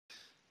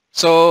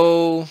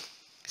So,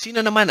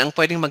 sino naman ang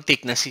pwedeng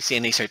mag-take ng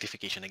CCNA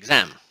Certification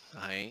Exam?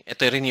 Okay?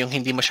 Ito rin yung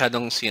hindi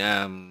masyadong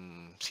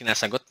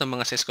sinasagot ng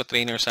mga CESCO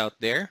trainers out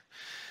there.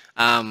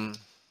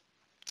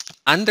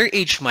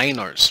 Underage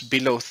minors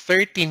below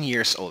 13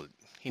 years old,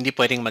 hindi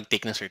pwedeng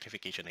mag-take ng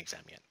certification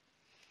exam yan.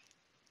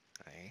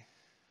 Okay?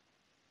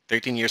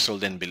 13 years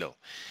old and below.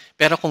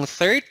 Pero kung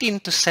 13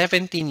 to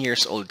 17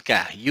 years old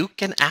ka, you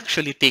can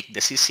actually take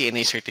the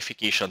CCNA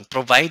certification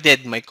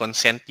provided may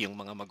consent yung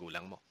mga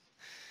magulang mo.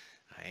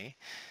 Okay?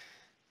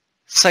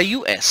 Sa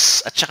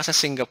US at saka sa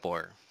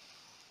Singapore,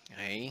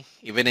 okay,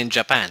 even in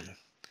Japan,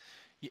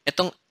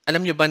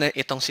 alam nyo ba na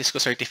itong Cisco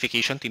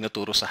certification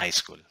tinuturo sa high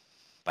school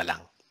pa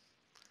lang?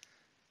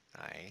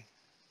 Okay?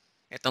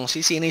 Itong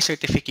CCNA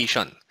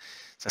certification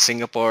sa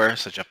Singapore,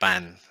 sa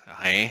Japan,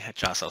 okay, at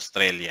saka sa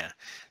Australia,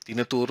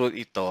 tinuturo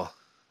ito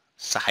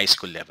sa high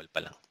school level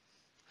pa lang.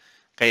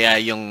 Kaya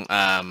yung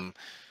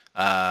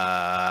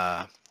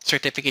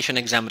certification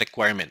exam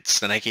requirements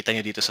na nakikita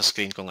nyo dito sa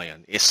screen ko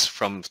ngayon is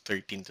from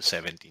 13 to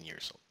 17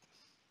 years old.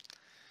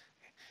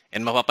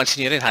 And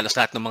mapapansin nyo rin, halos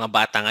lahat ng mga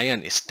bata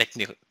ngayon is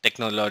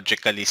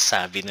technologically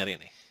savvy na rin.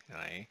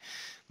 Okay?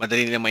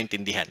 Madali nila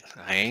maintindihan.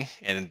 Okay?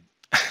 And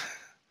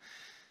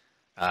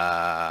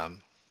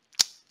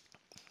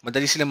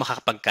madali sila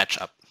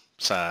makakapag-catch up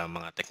sa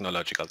mga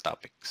technological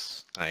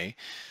topics. Okay?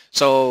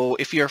 So,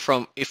 if you're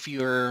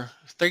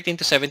 13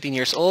 to 17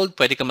 years old,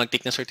 pwede ka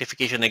mag-take ng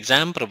certification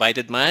exam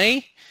provided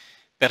may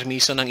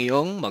permiso ng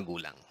iyong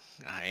magulang.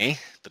 Okay?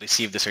 To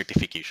receive the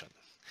certification.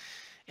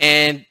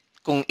 And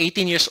kung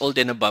 18 years old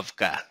and above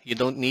ka, you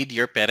don't need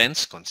your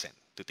parents' consent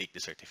to take the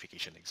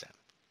certification exam.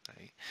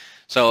 Okay?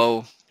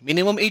 So,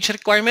 minimum age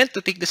requirement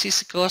to take the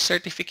Cisco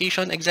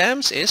certification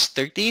exams is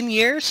 13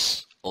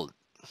 years old.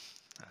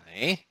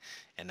 Okay?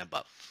 And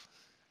above.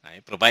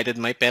 Okay?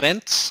 Provided my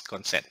parents'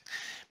 consent.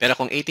 Pero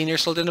kung 18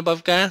 years old and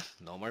above ka,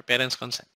 no more parents' consent.